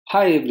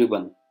Hi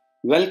everyone,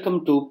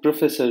 welcome to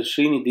Professor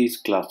Srinidhi's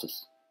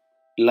classes.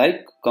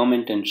 Like,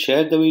 comment and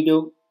share the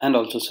video and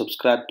also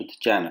subscribe to the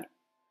channel.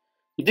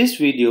 This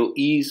video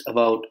is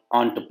about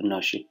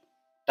entrepreneurship,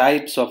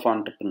 types of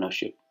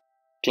entrepreneurship,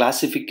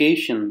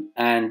 classification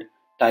and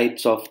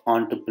types of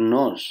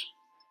entrepreneurs.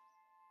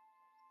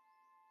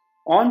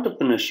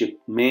 Entrepreneurship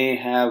may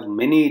have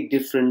many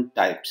different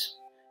types.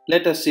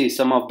 Let us see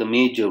some of the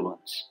major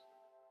ones.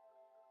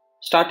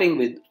 Starting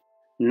with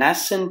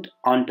nascent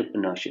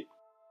entrepreneurship.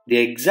 The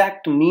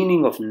exact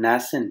meaning of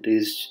nascent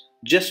is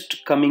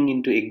just coming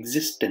into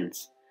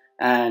existence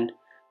and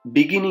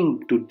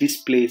beginning to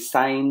display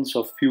signs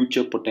of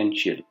future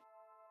potential.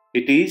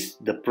 It is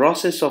the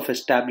process of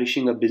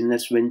establishing a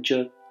business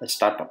venture, a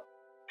startup.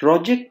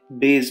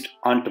 Project-based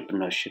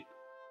entrepreneurship.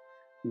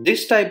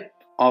 This type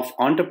of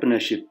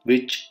entrepreneurship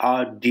which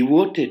are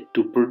devoted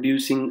to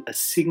producing a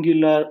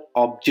singular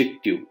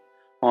objective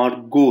or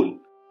goal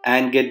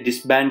and get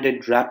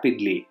disbanded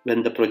rapidly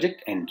when the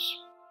project ends.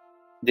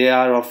 They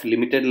are of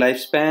limited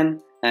lifespan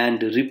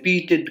and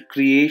repeated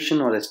creation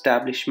or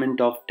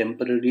establishment of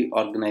temporary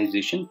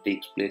organization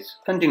takes place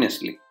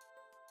continuously.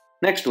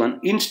 Next one,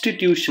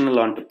 institutional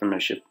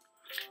entrepreneurship.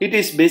 It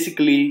is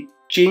basically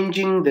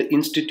changing the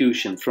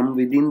institution from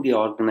within the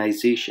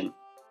organization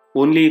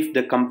only if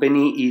the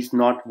company is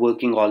not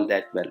working all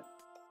that well.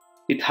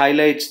 It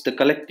highlights the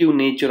collective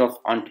nature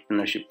of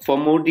entrepreneurship. For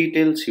more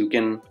details, you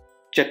can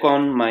check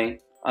on my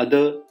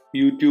other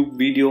YouTube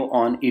video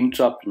on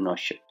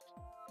intrapreneurship.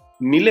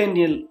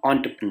 Millennial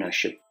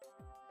entrepreneurship.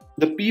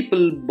 The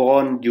people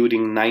born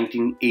during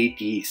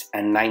 1980s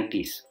and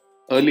 90s,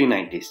 early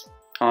 90s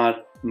are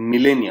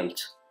millennials,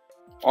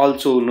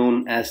 also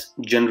known as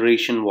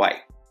Generation Y.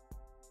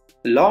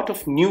 A lot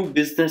of new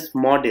business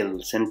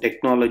models and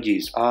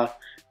technologies are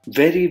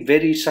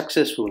very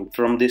successful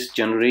from this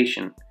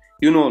generation.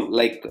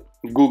 Like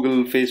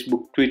Google,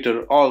 Facebook,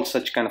 Twitter, all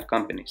such kind of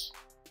companies.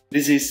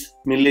 This is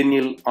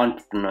millennial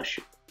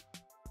entrepreneurship.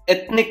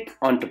 Ethnic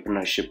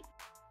entrepreneurship.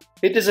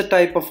 It is a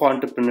type of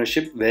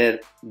entrepreneurship where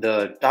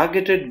the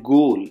targeted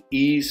goal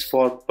is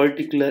for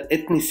particular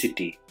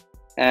ethnicity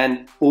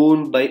and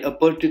owned by a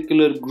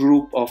particular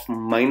group of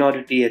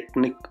minority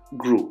ethnic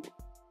group.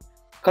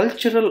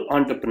 Cultural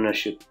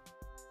entrepreneurship.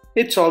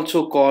 It's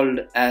also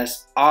called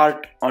as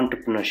art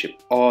entrepreneurship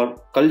or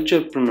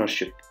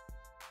culturepreneurship.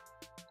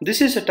 This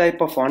is a type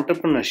of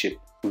entrepreneurship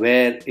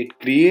where it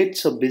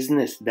creates a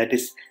business that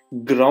is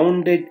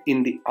grounded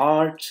in the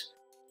arts,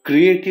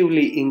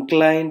 creatively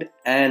inclined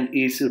and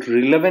is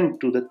relevant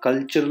to the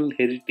cultural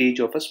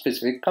heritage of a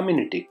specific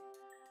community.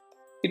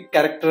 It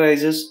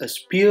characterizes a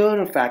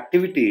sphere of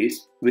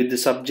activities with the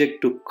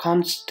subject to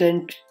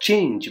constant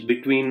change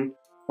between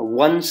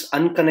once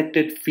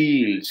unconnected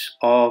fields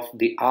of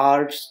the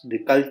arts, the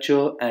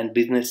culture and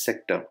business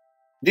sector.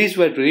 These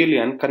were really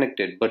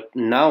unconnected, but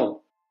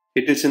now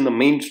it is in the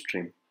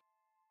mainstream.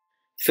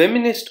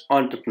 Feminist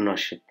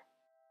entrepreneurship.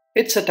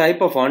 It's a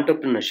type of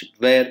entrepreneurship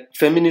where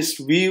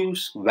feminist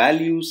views,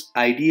 values,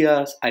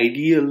 ideas,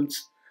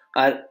 ideals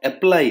are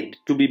applied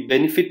to be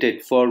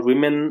benefited for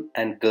women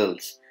and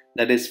girls,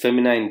 that is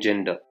feminine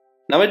gender.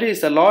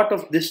 Nowadays, a lot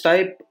of this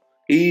type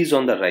is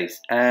on the rise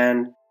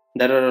and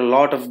there are a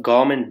lot of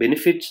government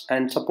benefits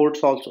and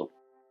supports also.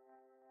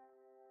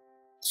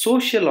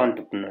 Social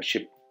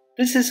entrepreneurship.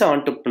 This is an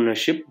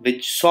entrepreneurship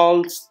which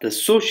solves the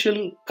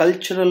social,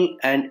 cultural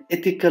and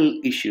ethical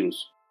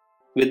issues.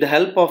 With the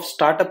help of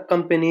startup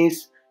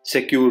companies,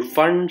 secure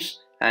funds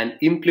and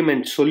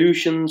implement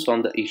solutions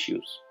on the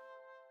issues.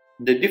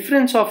 The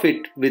difference of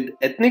it with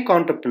ethnic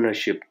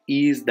entrepreneurship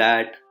is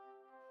that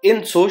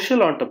in social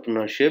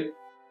entrepreneurship,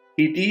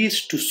 it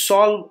is to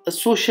solve a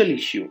social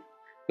issue,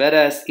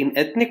 whereas in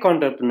ethnic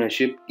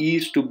entrepreneurship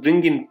is to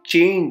bring in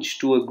change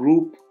to a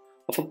group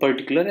of a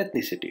particular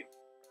ethnicity.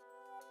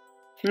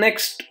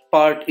 Next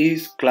part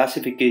is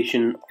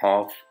classification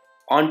of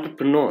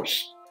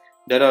entrepreneurs.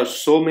 There are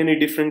so many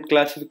different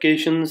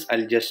classifications.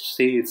 I'll just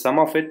say some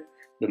of it,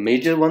 the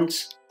major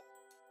ones.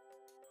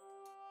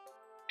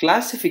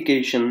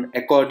 Classification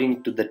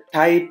according to the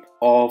type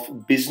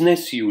of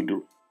business you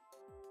do.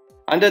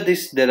 Under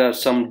this, there are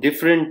some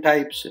different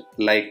types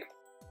like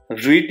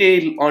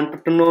retail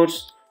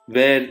entrepreneurs,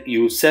 where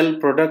you sell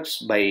products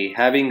by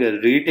having a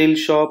retail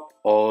shop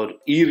or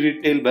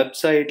e-retail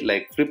website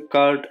like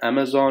Flipkart,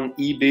 Amazon,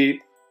 eBay,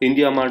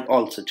 IndiaMart,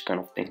 all such kind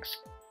of things.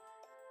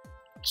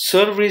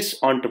 Service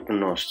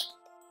entrepreneurs.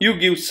 You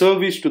give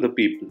service to the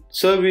people,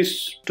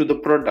 service to the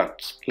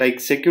products like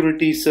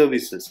security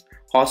services,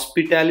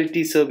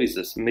 hospitality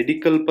services,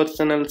 medical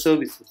personnel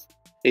services,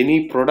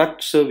 any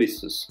product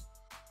services.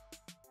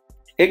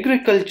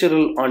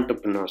 Agricultural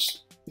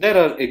entrepreneurs. There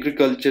are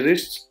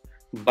agriculturists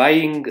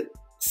buying,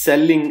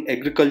 selling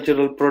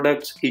agricultural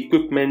products,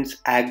 equipments,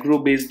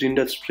 agro-based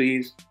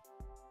industries.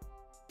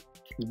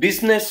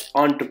 Business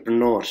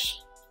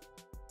entrepreneurs.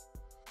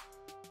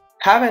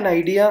 Have an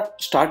idea,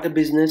 start a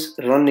business,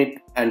 run it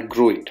and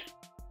grow it.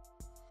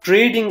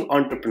 Trading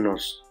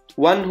entrepreneurs.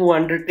 One who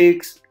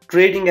undertakes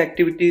trading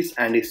activities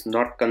and is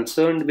not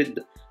concerned with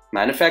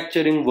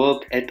manufacturing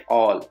work at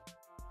all.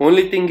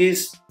 Only thing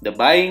is the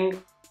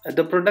buying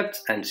the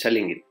products and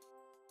selling it.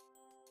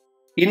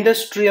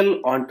 Industrial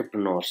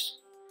entrepreneurs,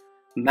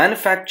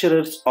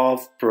 manufacturers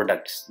of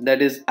products,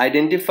 that is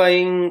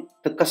identifying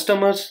the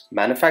customers,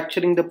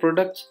 manufacturing the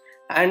products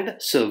and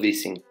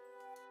servicing.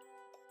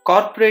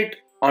 Corporate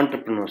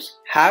entrepreneurs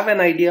have an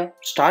idea,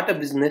 start a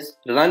business,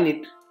 run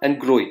it and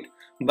grow it,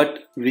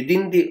 but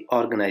within the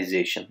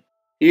organization.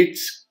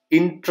 It's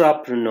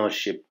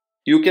intrapreneurship.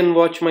 You can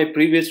watch my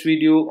previous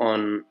video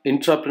on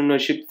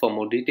intrapreneurship for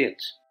more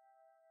details.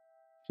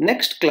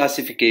 Next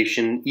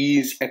classification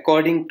is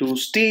according to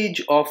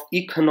stage of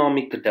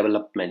economic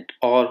development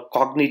or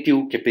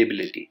cognitive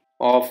capability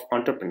of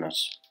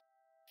entrepreneurs.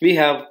 We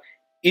have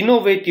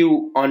innovative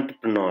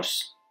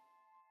entrepreneurs.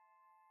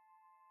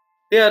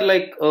 They are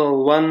like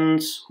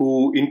ones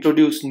who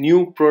introduce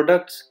new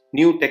products,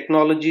 new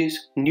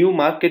technologies, new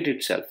market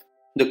itself.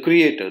 The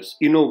creators,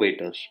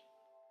 innovators.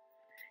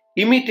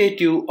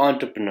 Imitative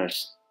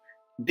entrepreneurs.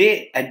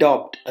 They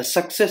adopt a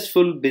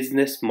successful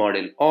business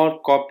model or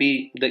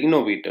copy the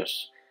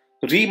innovators,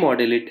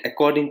 remodel it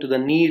according to the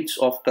needs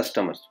of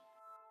customers.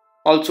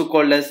 Also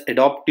called as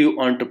adoptive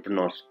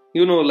entrepreneurs.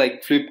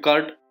 Like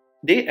Flipkart,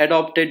 they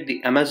adopted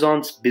the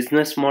Amazon's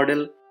business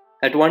model.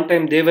 At one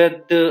time, they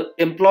were the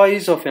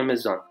employees of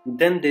Amazon.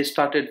 Then they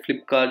started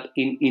Flipkart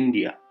in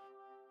India.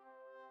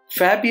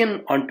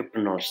 Fabian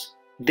entrepreneurs.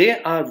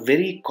 They are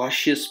very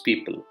cautious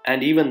people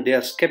and even they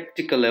are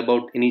skeptical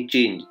about any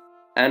change.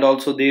 And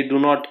also they do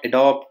not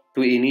adopt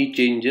to any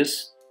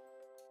changes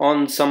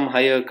on some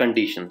higher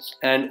conditions,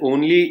 and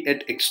only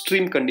at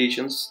extreme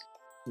conditions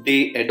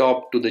they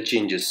adopt to the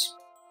changes.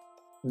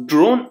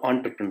 Drone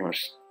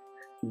entrepreneurs,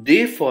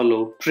 they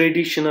follow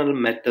traditional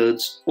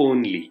methods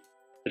only,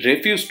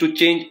 refuse to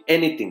change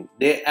anything.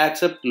 They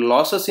accept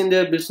losses in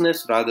their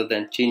business rather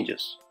than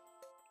changes.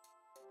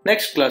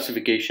 Next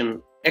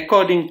classification,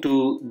 according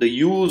to the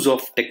use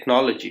of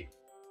technology.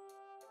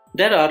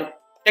 There are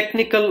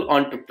technical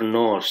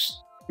entrepreneurs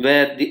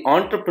where the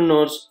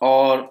entrepreneurs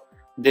or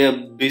their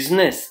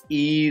business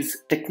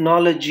is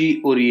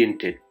technology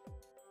oriented.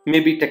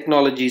 Maybe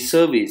technology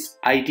service,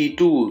 IT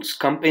tools,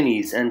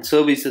 companies and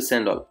services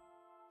and all.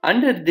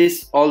 Under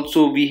this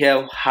also we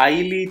have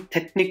highly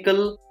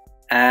technical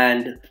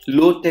and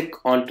low-tech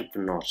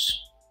entrepreneurs.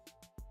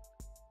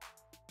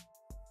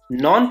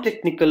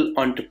 Non-technical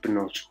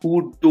entrepreneurs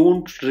who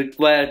don't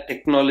require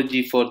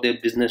technology for their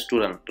business to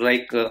run,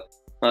 like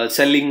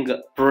selling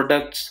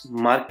products,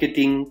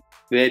 marketing,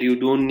 where you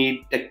don't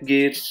need tech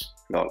gears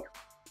and all.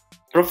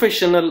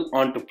 Professional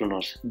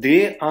entrepreneurs,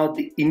 they are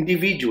the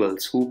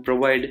individuals who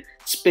provide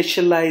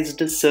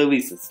specialized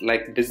services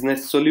like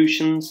business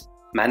solutions,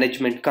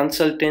 management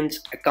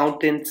consultants,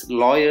 accountants,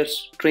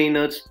 lawyers,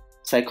 trainers,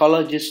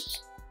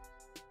 psychologists.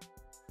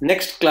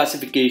 Next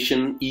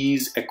classification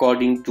is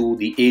according to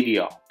the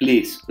area,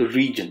 place,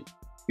 region.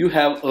 You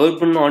have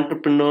urban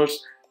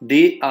entrepreneurs,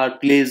 they are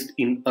placed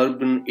in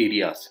urban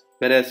areas,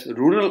 whereas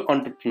rural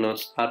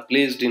entrepreneurs are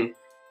placed in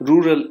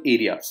rural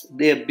areas.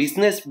 Their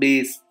business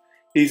base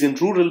is in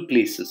rural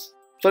places.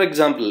 For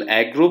example,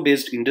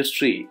 agro-based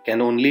industry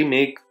can only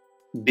make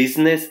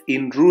business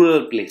in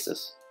rural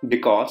places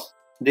because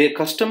their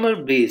customer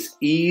base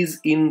is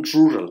in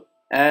rural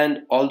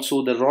and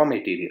also the raw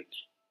materials.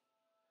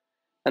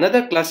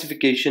 Another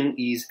classification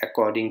is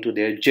according to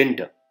their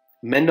gender.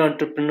 Men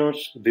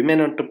entrepreneurs,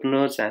 women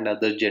entrepreneurs and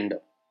other gender.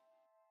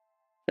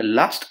 The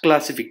last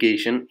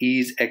classification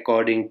is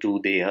according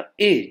to their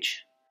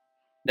age.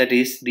 That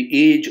is the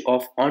age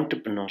of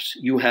entrepreneurs.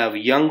 You have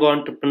young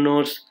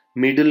entrepreneurs,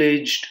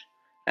 middle-aged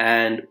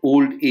and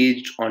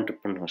old-aged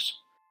entrepreneurs.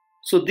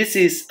 So this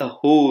is a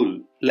whole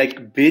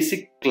like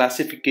basic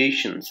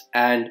classifications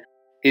and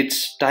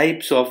its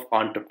types of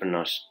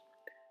entrepreneurs.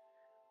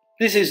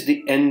 This is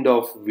the end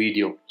of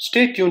video.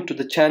 Stay tuned to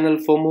the channel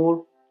for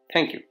more.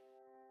 Thank you.